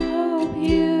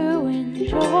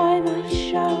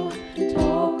about,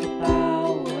 talk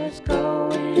about what's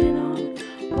going on.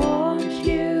 Want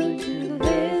you to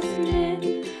listen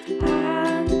in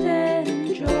and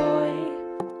enjoy.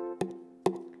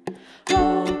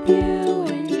 Hope you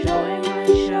enjoy my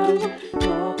show.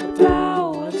 Talk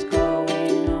about what's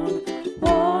going on.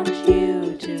 Want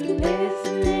you to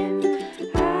listen in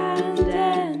and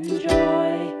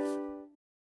enjoy.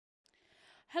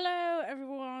 Hello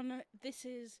everyone, this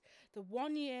is the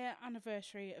 1 year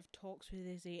anniversary of Talks with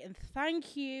Izzy, and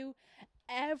thank you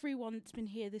everyone that's been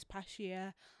here this past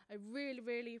year. I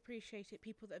really appreciate it,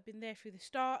 people that have been there through the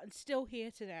start and still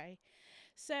here today.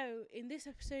 So in this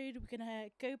episode we're going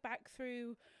to go back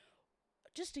through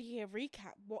just a year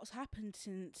recap, what's happened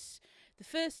since the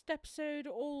first episode,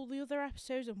 all the other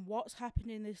episodes, and what's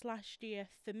happened in this last year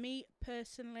for me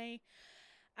personally,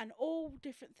 and all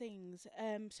different things.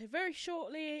 So very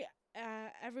shortly,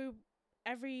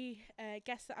 every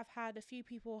guest that I've had, a few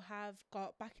people have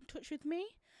got back in touch with me,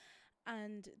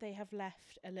 and they have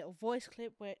left a little voice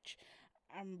clip, which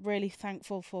I'm really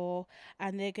thankful for,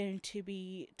 and they're going to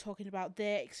be talking about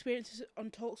their experiences on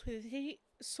Talks with Izzy.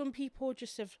 Some people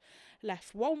just have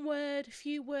left one word, a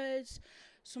few words,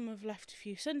 some have left a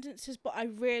few sentences, but I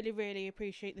really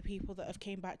appreciate the people that have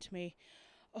came back to me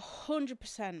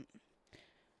 100%.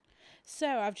 So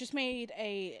I've just made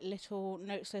a little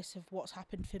notes list of what's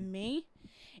happened for me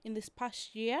in this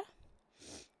past year.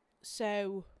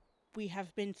 So we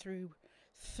have been through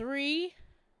 3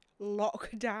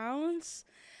 lockdowns.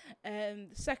 The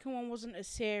second one wasn't as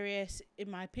serious in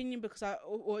my opinion because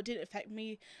it didn't affect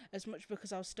me as much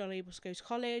because I was still able to go to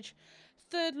college.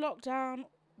 Third lockdown,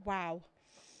 wow.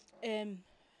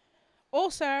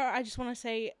 Also, I just want to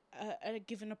say,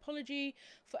 give an apology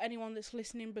for anyone that's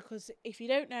listening, because if you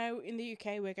don't know, in the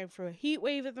UK we're going through a heat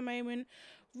wave at the moment,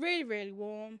 really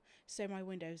warm, so my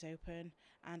window's open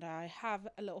and I have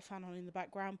a little fan on in the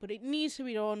background, but it needs to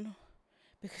be done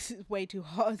because it's way too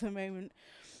hot at the moment.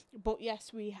 But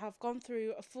yes, we have gone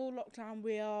through a full lockdown.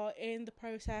 We are in the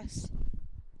process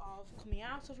of coming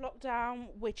out of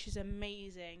lockdown, which is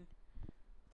amazing.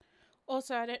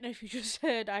 Also, I don't know if you just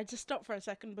heard, I just stopped for a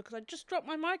second because I just dropped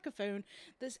my microphone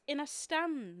that's in a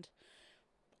stand.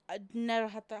 I'd never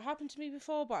had that happen to me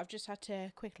before, but I've just had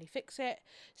to quickly fix it.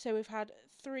 So we've had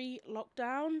 3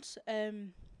 lockdowns.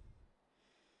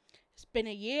 It's been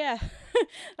a year.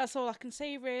 That's all I can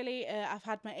say, really. I've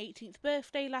had my 18th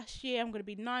birthday last year. I'm going to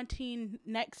be 19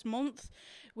 next month,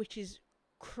 which is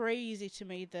crazy to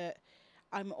me that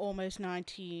I'm almost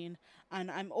 19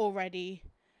 and I'm already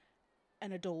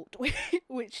an adult,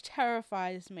 which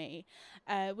terrifies me.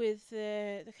 With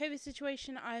the COVID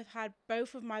situation, I've had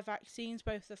both of my vaccines,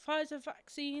 both the Pfizer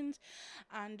vaccines,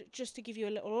 and just to give you a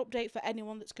little update for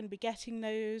anyone that's going to be getting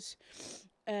those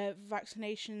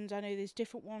vaccinations, I know there's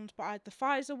different ones, but I had the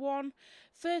Pfizer one.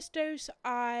 First dose,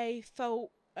 I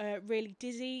felt really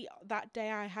dizzy that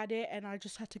day I had it, and I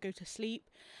just had to go to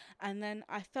sleep. And then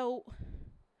I felt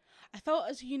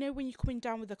as you know when you're coming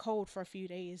down with a cold for a few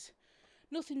days.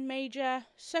 Nothing major.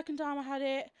 Second time I had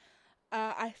it,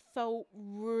 I felt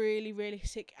really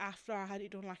sick after I had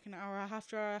it done, like an hour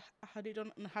after I had it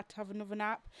done, and I had to have another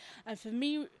nap. And for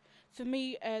me,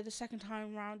 the second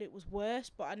time round it was worse,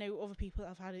 but I know other people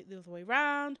have had it the other way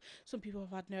round. Some people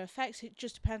have had no effects. It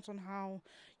just depends on how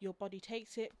your body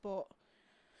takes it. But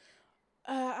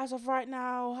as of right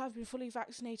now, I've been fully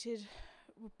vaccinated.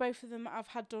 Both of them I've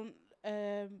had done.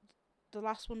 The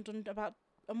last one done about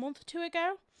a month or two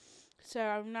ago. So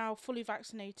I'm now fully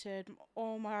vaccinated.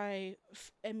 All my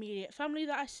immediate family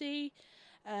that I see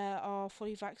are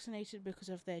fully vaccinated because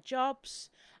of their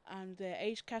jobs and their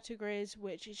age categories,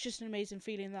 which is just an amazing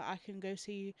feeling that I can go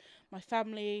see my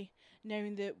family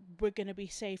knowing that we're going to be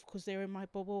safe because they're in my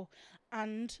bubble.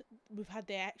 And we've had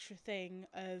the extra thing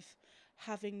of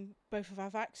having both of our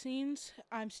vaccines.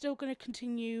 I'm still going to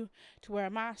continue to wear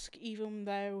a mask, even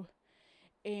though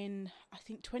I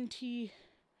think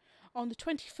on the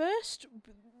 21st,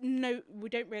 no, we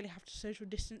don't really have to social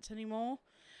distance anymore,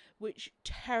 which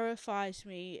terrifies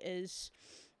me as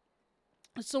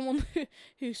someone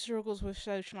who struggles with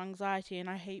social anxiety, and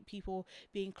I hate people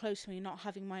being close to me, not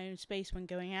having my own space when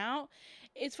going out.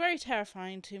 It's very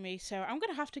terrifying to me, so I'm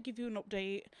going to have to give you an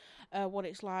update what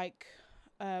it's like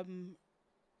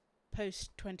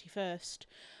post 21st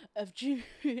of June,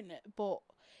 but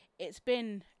it's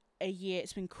been a year.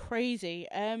 It's been crazy.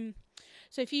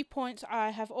 So a few points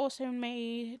I have also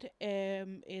made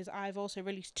is I've also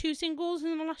released 2 singles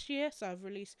in the last year. So I've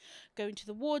released Going to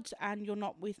the Woods and You're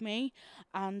Not With Me.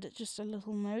 And just a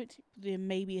little note, there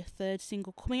may be a 3rd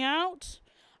single coming out.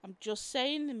 I'm just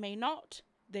saying, they may not.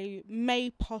 They may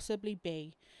possibly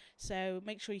be. So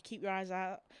make sure you keep your eyes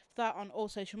out for that on all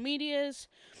social medias.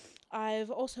 I've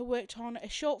also worked on a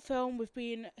short film with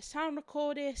being a sound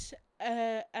recordist,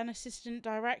 an assistant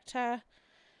director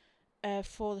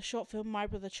for the short film My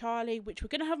Brother Charlie, which we're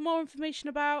going to have more information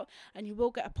about, and you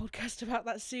will get a podcast about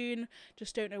that soon.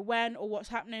 Just don't know when or what's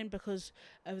happening because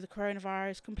of the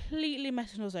coronavirus completely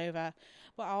messing us over.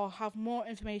 But I'll have more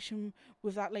information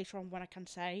with that later on when I can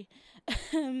say.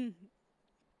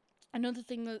 Another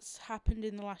thing that's happened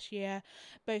in the last year,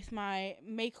 both my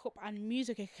makeup and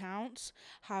music accounts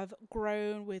have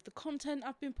grown with the content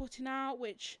I've been putting out,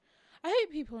 which I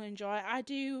hope people enjoy.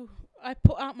 I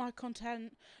put out my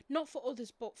content not for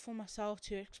others but for myself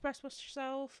to express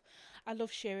myself. I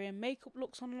love sharing makeup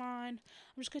looks online.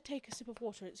 I'm just going to take a sip of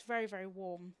water. It's very, very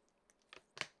warm.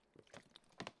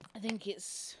 I think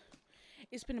it's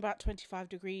been about 25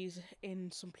 degrees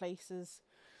in some places.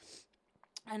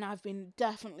 And I've been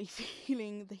definitely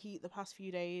feeling the heat the past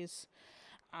few days,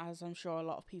 as I'm sure a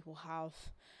lot of people have.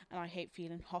 And I hate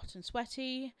feeling hot and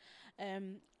sweaty.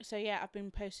 So yeah, I've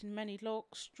been posting many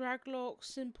looks, drag looks,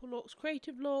 simple looks,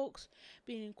 creative looks,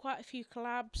 been in quite a few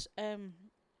collabs.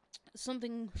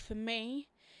 Something for me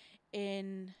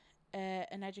in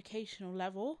an educational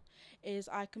level is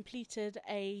I completed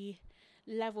a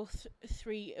level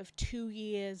 3 of 2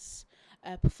 years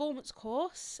performance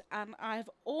course, and I've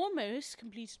almost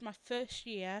completed my first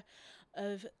year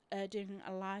of doing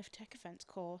a live tech events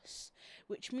course,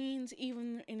 which means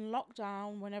even in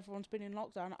lockdown, when everyone's been in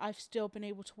lockdown, I've still been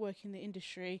able to work in the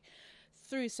industry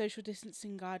through social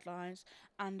distancing guidelines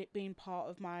and it being part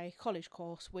of my college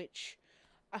course, which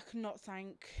I could not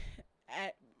thank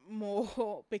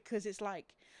more because it's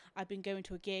like I've been going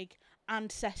to a gig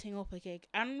and setting up a gig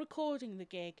and recording the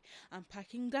gig and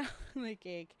packing down the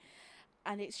gig,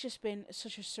 and it's just been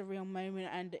such a surreal moment.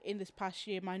 And in this past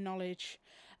year, my knowledge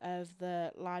of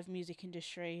the live music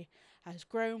industry has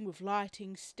grown with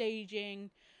lighting,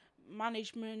 staging,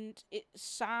 management,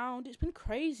 sound. It's been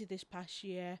crazy this past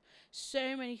year.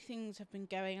 So many things have been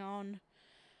going on.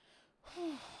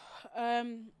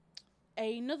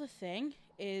 Another thing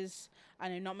is, I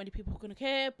know not many people are going to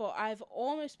care, but I've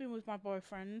almost been with my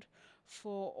boyfriend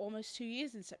for almost 2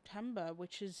 years in September,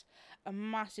 which is a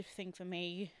massive thing for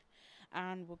me,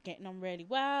 and we're getting on really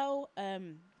well.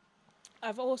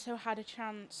 I've also had a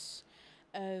chance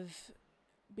of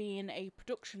being a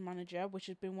production manager, which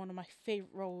has been one of my favourite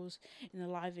roles in the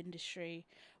live industry,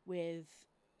 with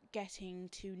getting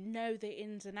to know the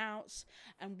ins and outs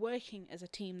and working as a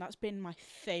team. That's been my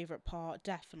favourite part,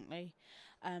 definitely.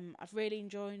 I've really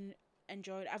enjoyed.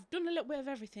 I've done a little bit of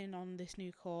everything on this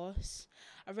new course.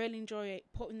 I really enjoy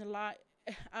putting the light.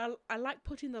 I like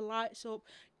putting the lights up,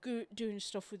 doing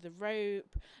stuff with the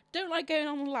rope. Don't like going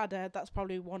on the ladder. That's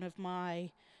probably one of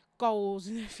my goals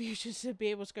in the future, to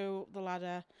be able to go up the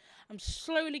ladder. I'm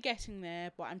slowly getting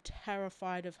there, but I'm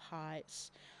terrified of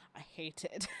heights. I hate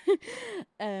it.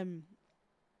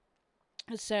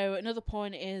 So another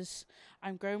point is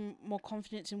I'm growing more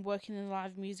confidence in working in the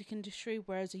live music industry,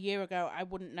 whereas a year ago I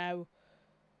wouldn't know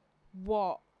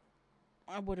what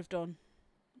I would have done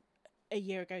a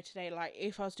year ago today. Like,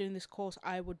 if I was doing this course,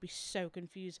 I would be so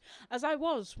confused, as I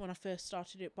was when I first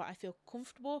started it, but I feel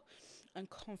comfortable and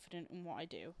confident in what I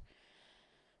do.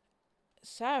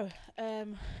 So,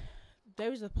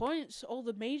 those are the points, all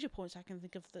the major points I can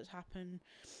think of that's happened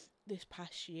this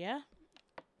past year.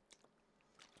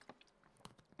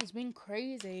 It's been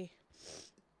crazy.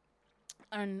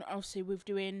 And obviously with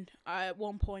doing, at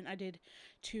one point I did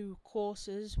 2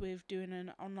 courses with doing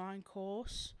an online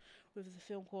course with the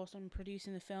film course on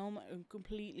producing the film, and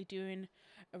completely doing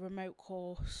a remote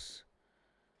course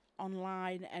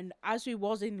online. And as we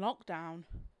was in lockdown,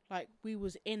 like we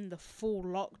was in the full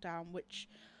lockdown, which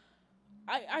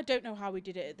I don't know how we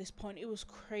did it at this point. It was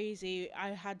crazy. I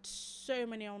had so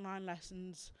many online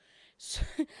lessons. So,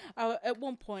 at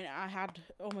one point I had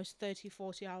almost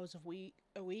 30-40 hours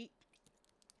a week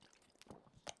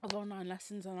of online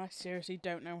lessons, and I seriously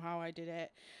don't know how I did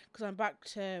it, because I'm back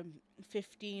to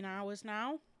 15 hours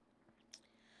now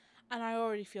and I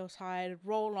already feel tired.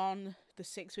 Roll on the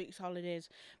 6 weeks holidays,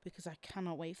 because I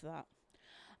cannot wait for that.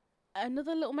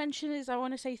 Another little mention is I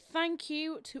want to say thank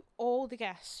you to all the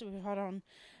guests we've had on.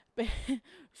 We've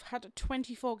had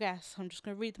 24 guests. I'm just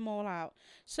going to read them all out.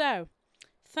 So,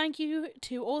 thank you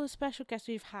to all the special guests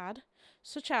we've had,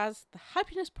 such as the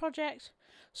Happiness Project,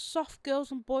 Soft Girls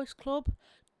and Boys Club,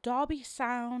 Derby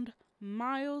Sound,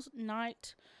 Miles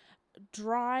Knight,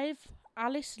 Drive,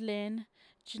 Alice Lynn,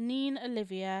 Janine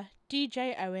Olivia,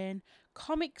 DJ Owen,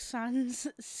 Comic Sans,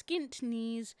 Skint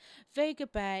Knees, Vega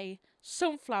Bay,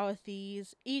 Sunflower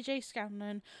Thieves, EJ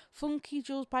Scanlon, Funky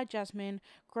Jewels by Jasmine,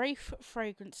 Grafe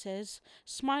Fragrances,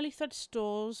 Smiley Thread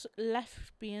Stores,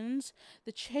 Lesbians,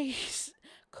 The Chase,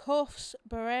 Cuffs,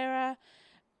 Barrera,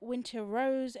 Winter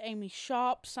Rose, Amy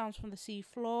Sharp, Sounds from the Sea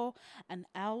Floor, and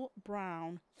L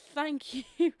Brown. Thank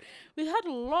you. We've had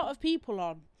a lot of people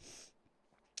on.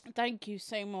 Thank you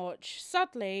so much.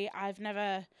 Sadly, I've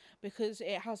never, because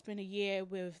it has been a year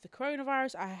with the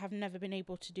coronavirus, I have never been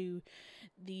able to do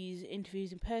these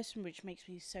interviews in person, which makes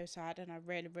me so sad, and I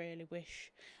really, really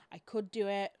wish I could do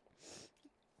it.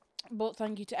 But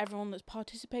thank you to everyone that's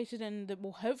participated and that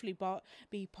will hopefully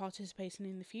be participating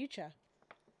in the future.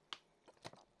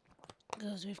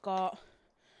 Because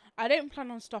I don't plan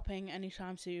on stopping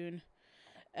anytime soon.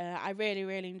 I really,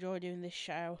 really enjoy doing this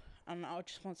show, and I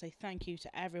just want to say thank you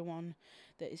to everyone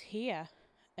that is here.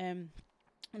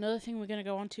 Another thing we're going to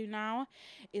go on to now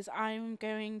is I'm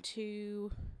going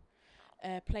to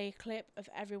play a clip of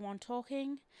everyone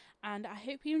talking, and I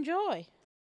hope you enjoy.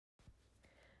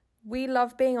 We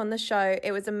love being on the show.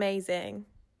 It was amazing.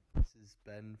 This is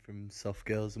Ben from Soft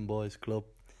Girls and Boys Club.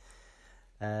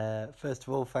 First of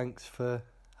all, thanks for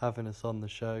having us on the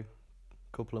show.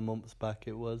 A couple of months back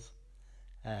it was.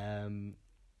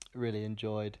 Really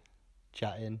enjoyed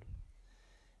chatting.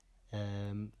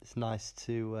 It's nice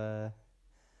to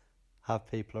have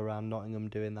people around Nottingham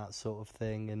doing that sort of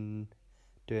thing and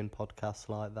doing podcasts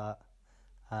like that.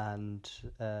 And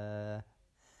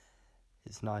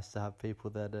it's nice to have people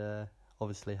that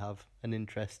obviously have an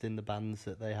interest in the bands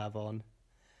that they have on.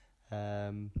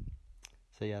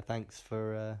 So yeah, thanks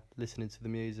for listening to the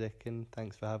music, and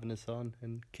thanks for having us on,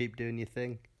 and keep doing your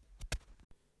thing.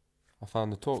 I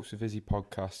found the Talks with Izzy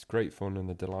podcast great fun and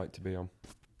a delight to be on.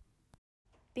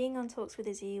 Being on Talks with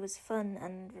Izzy was fun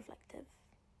and reflective.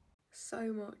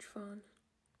 So much fun.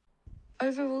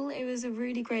 Overall, it was a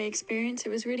really great experience. It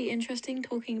was really interesting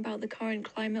talking about the current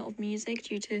climate of music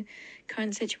due to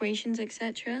current situations,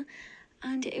 etc.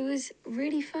 And it was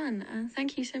really fun.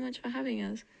 Thank you so much for having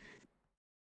us.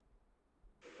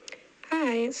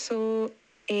 Hi, so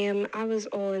I was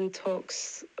on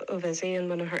Talks of Izzy in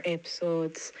one of her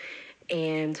episodes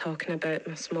and talking about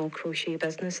my small crochet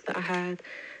business that I had,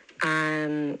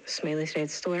 Smiley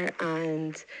Thread Store,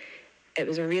 and it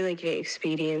was a really great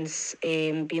experience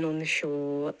being on the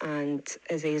show, and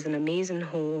Izzy is an amazing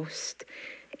host,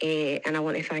 and I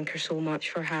want to thank her so much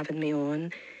for having me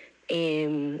on,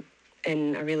 and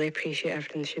I really appreciate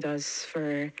everything she does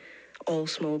for all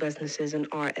small businesses and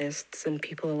artists and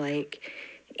people alike.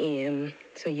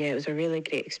 So yeah, it was a really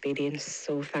great experience,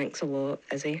 so thanks a lot,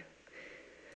 Izzy.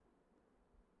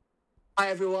 Hi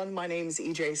everyone, my name's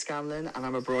EJ Scanlon and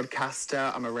I'm a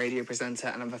broadcaster, I'm a radio presenter,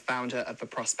 and I'm the founder of the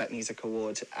Prospect Music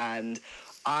Award. And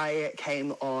I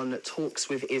came on Talks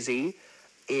with Izzy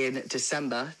in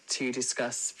December to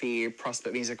discuss the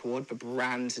Prospect Music Award, the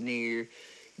brand new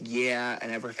year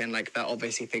and everything like that.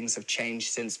 Obviously things have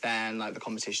changed since then, like the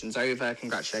competition's over.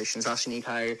 Congratulations,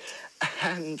 Ashniko.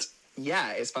 And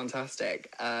yeah, it's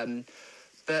fantastic.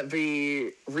 But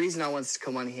the reason I wanted to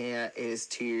come on here is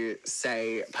to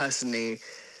say personally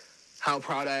how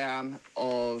proud I am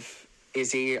of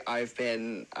Izzy. I've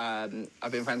been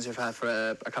friends with her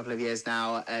for a couple of years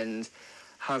now, and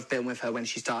have been with her when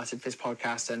she started this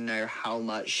podcast, and know how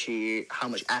much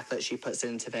effort she puts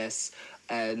into this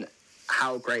and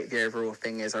how great the overall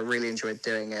thing is. I really enjoyed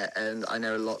doing it, and I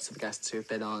know lots of guests who have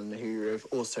been on who have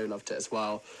also loved it as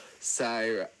well.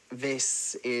 So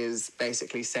this is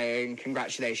basically saying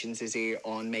congratulations, Izzy,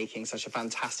 on making such a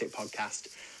fantastic podcast,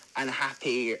 and a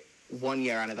happy 1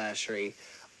 year anniversary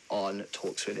on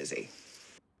Talks with Izzy.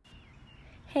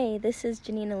 Hey, this is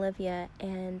Janine Olivia,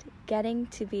 and getting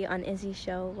to be on Izzy's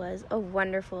show was a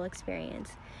wonderful experience.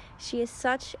 She is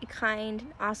such a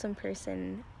kind, awesome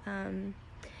person.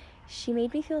 She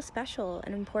made me feel special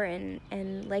and important,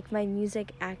 and like my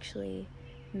music actually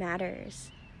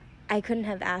matters. I couldn't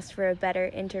have asked for a better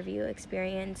interview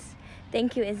experience.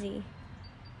 Thank you, Izzy.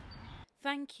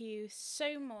 Thank you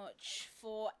so much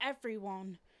for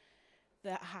everyone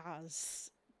that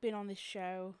has been on this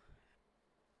show.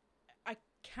 I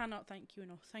cannot thank you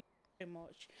enough. Thank you so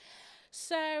much.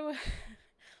 So,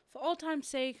 for all time's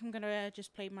sake, I'm going to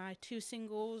just play my 2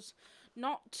 singles,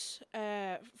 not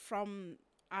from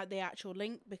the actual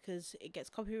link, because it gets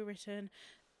copywritten,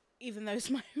 even though it's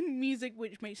my own music,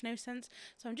 which makes no sense.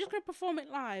 So I'm just going to perform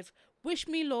it live. Wish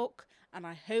me luck, and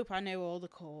I hope I know all the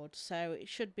chords. So it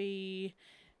should be...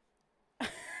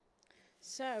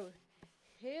 So,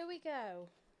 here we go.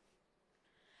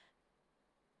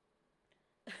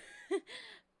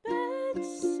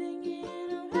 Birds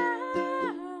singing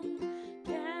around,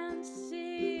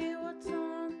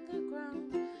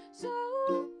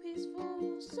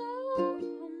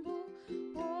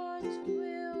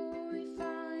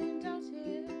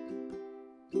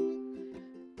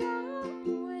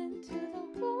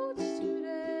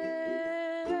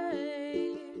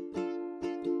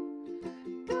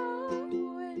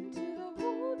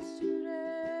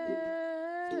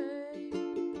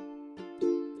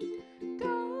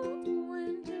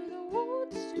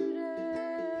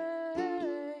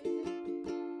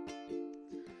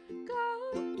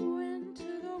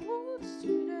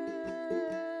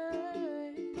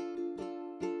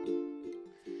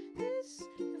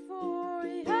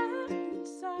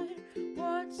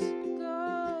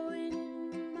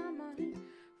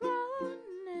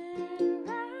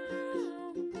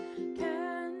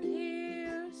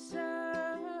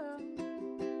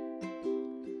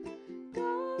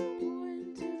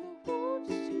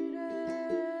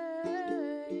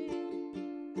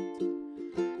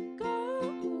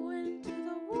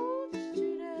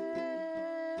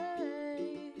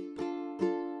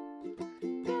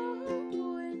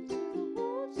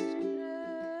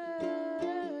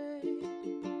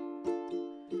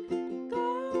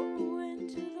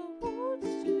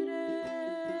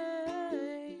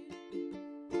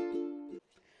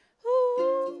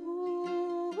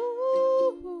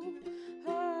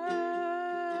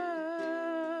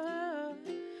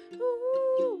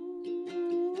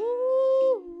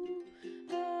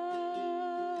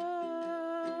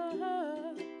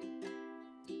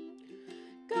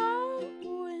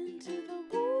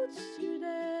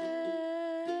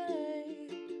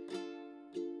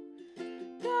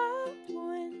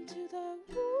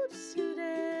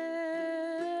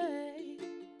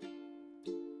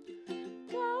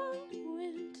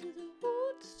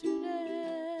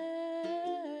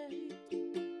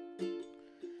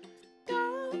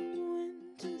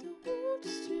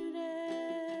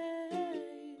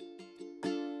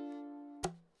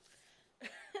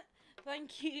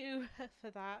 thank you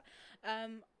for that.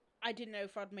 I didn't know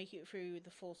if I'd make it through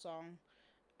the full song.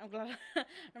 I'm glad.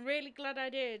 I'm really glad I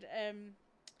did.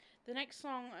 The next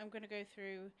song I'm going to go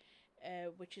through,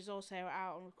 which is also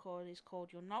out on record, is called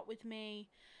 "You're Not With Me."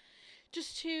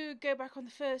 Just to go back on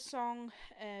the first song,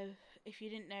 if you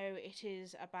didn't know, it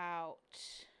is about.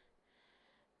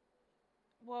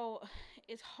 Well,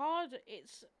 it's hard.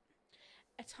 It's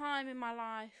a time in my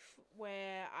life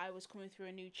where I was coming through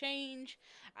a new change,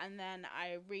 and then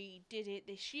I redid it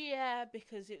this year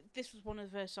because this was one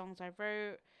of the first songs I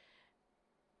wrote.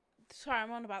 Sorry,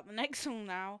 I'm on about the next song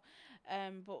now,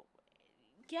 but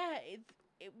yeah,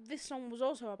 this song was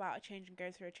also about a change and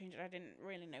going through a change, and I didn't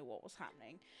really know what was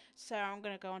happening. So I'm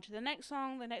going to go on to the next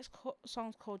song. The next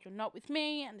song's called "You're Not With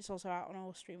Me," and it's also out on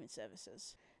all streaming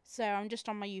services. So I'm just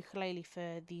on my ukulele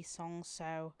for these songs,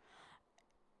 so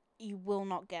you will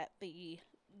not get the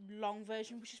long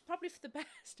version, which is probably for the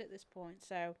best at this point.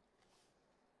 So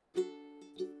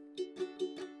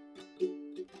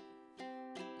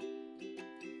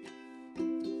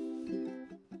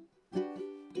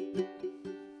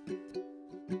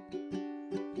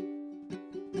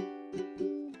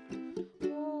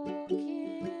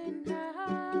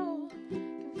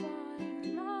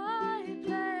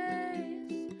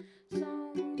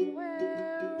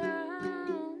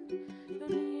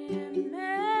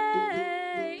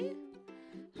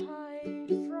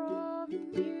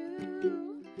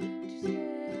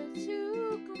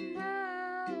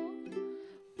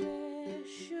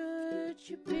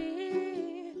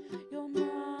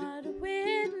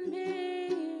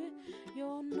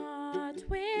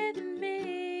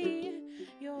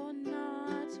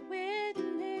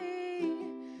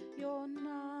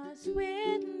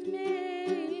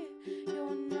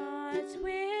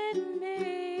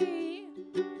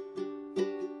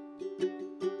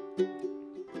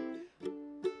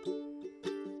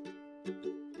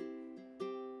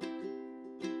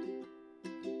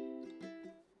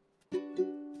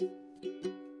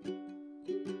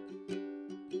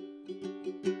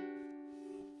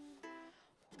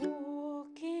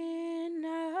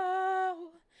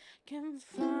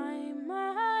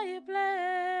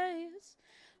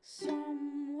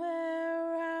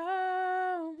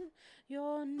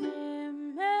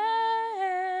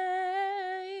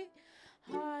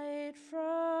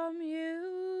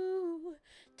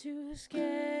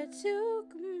scared to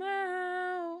come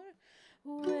out.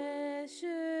 Where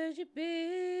should you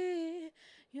be?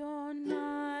 You're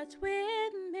not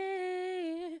with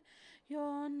me.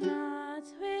 You're not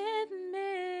with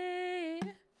me.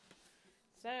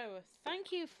 So,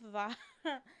 thank you for that.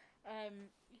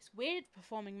 It's weird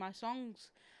performing my songs.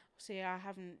 See, I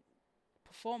haven't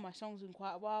performed my songs in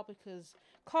quite a while because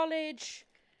college,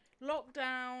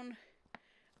 lockdown,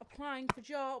 applying for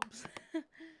jobs.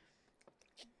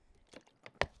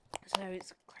 So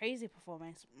it's crazy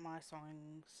performing my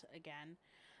songs again.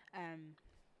 I'm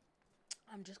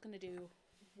just going to do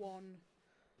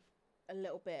a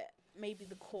little bit, maybe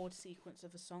the chord sequence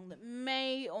of a song that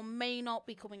may or may not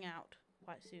be coming out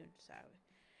quite soon. So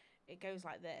it goes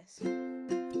like this.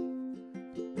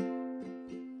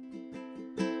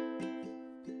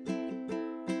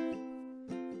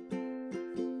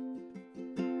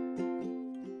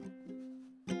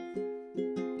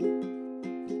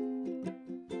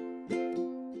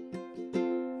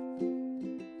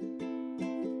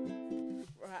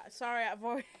 Sorry, I've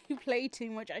already played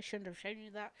too much. I shouldn't have shown you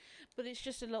that. But it's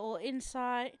just a little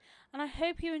insight. And I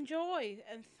hope you enjoy.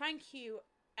 And thank you,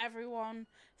 everyone,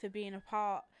 for being a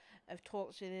part of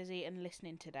Talks with Izzy and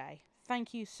listening today.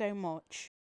 Thank you so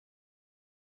much.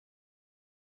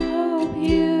 Hope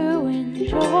you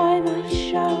enjoy my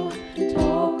show.